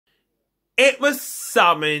It was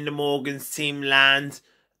summer in the Morgan's team land,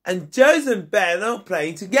 and Joseph and Ben are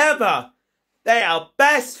playing together. They are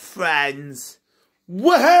best friends.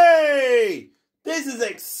 Woohoo! This is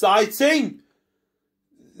exciting.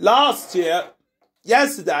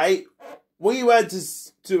 Yesterday, we went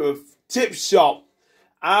to a tip shop.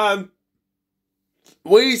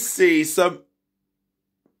 We see some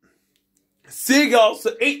seagulls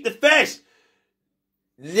that eat the fish.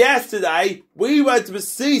 Yesterday, we went to the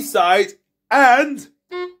seaside and...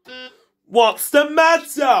 What's the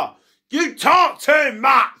matter? You talk too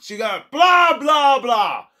much. You go blah, blah,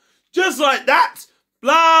 blah. Just like that.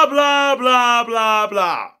 Blah, blah, blah, blah,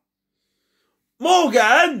 blah.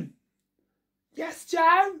 Morgan? Yes,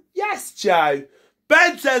 Joe? Yes, Joe.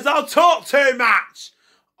 Ben says I'll talk too much.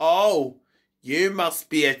 Oh, you must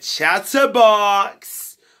be a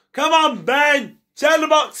chatterbox. Come on, Ben.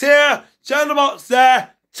 Chatterbox here. Chatterbox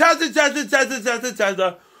there. Chatter, chatter, chatter, chatter,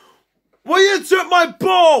 chatter. Will you took my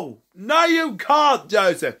ball? No, you can't,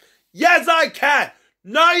 Joseph. Yes, I can.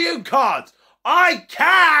 No, you can't. I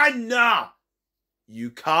can.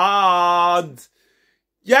 You can't.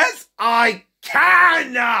 Yes, I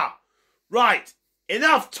can. Right,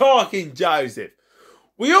 enough talking, Joseph.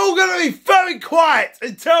 We're all going to be very quiet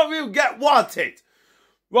until we get wanted.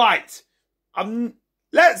 Right,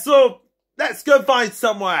 let's go find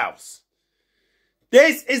somewhere else.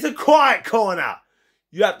 This is a quiet corner.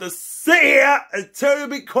 You have to sit here until you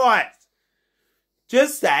be quiet.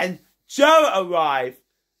 Just then, Joe arrived.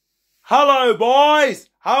 Hello, boys.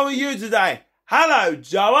 How are you today? Hello,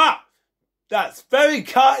 Joe. That's very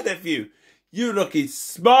kind of you. You look in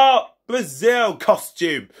smart Brazil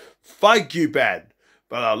costume. Thank you, Ben.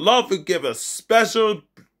 But I'd love to give a special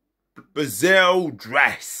Brazil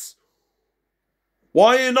dress.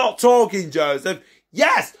 Why are you not talking, Joseph?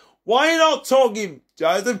 Yes, why are you not talking,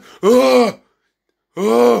 Joseph?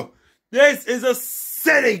 This is a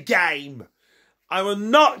silly game. I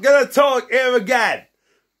am not going to talk here again.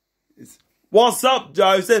 What's up,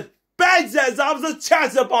 Joseph? Ben says I'm a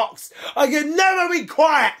chatterbox. I can never be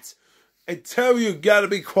quiet until you're going to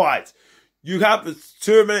be quiet. You have the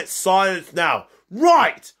 2-minute silence now.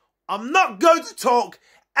 Right. I'm not going to talk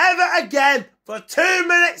ever again for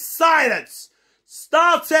 2-minute silence.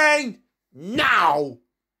 Starting now.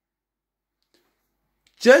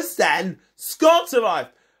 Just then, Scott arrived.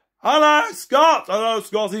 Hello, Scott. Hello,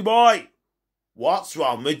 Scotty boy. What's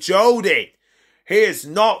wrong with Jody? He is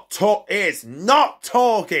not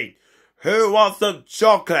talking. Who wants some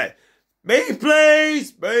chocolate? Me,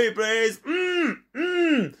 please. Me, please.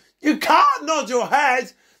 You can't nod your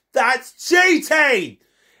head. That's cheating.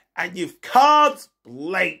 And you can't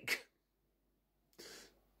blink.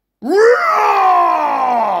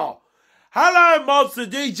 Roar! Hello, Monster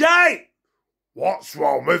DJ. What's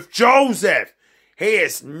wrong with Joseph? He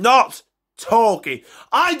is not talking.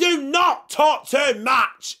 I do not talk too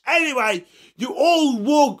much. Anyway, you all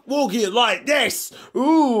walking like this.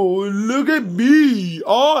 Ooh, look at me.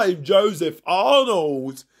 I'm Joseph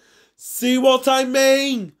Arnold. See what I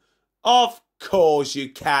mean? Of course you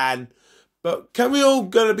can. But can we all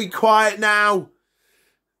gonna be quiet now?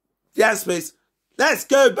 Yes, please. Let's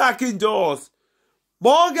go back indoors.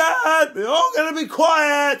 Morgan, we're all gonna be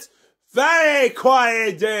quiet. Very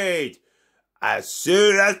quiet indeed. As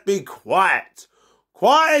soon as be quiet.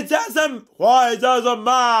 Quiet as a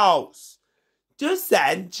mouse. Just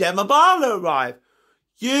then, Gemma Barlow arrived.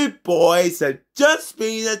 You boys have just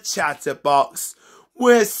been a chatterbox.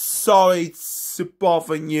 We're sorry to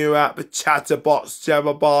bother you at the chatterbox,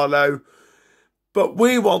 Gemma Barlow. But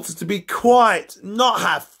we wanted to be quiet, not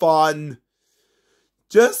have fun.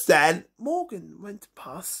 Just then, Morgan went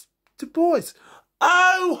past the boys.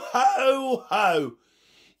 Oh, ho, ho.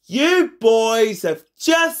 You boys are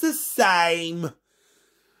just the same.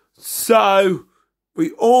 So,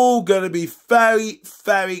 we all going to be very,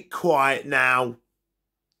 very quiet now.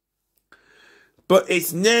 But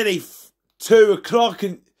it's nearly 2 o'clock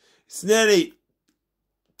and it's nearly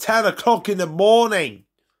 10 o'clock in the morning.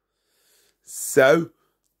 So,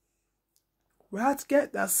 we have to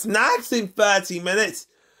get the snacks in 30 minutes.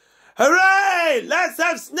 Hooray! Let's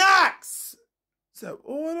have snacks! So,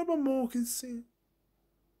 all of my Morgans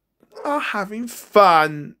are having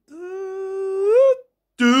fun.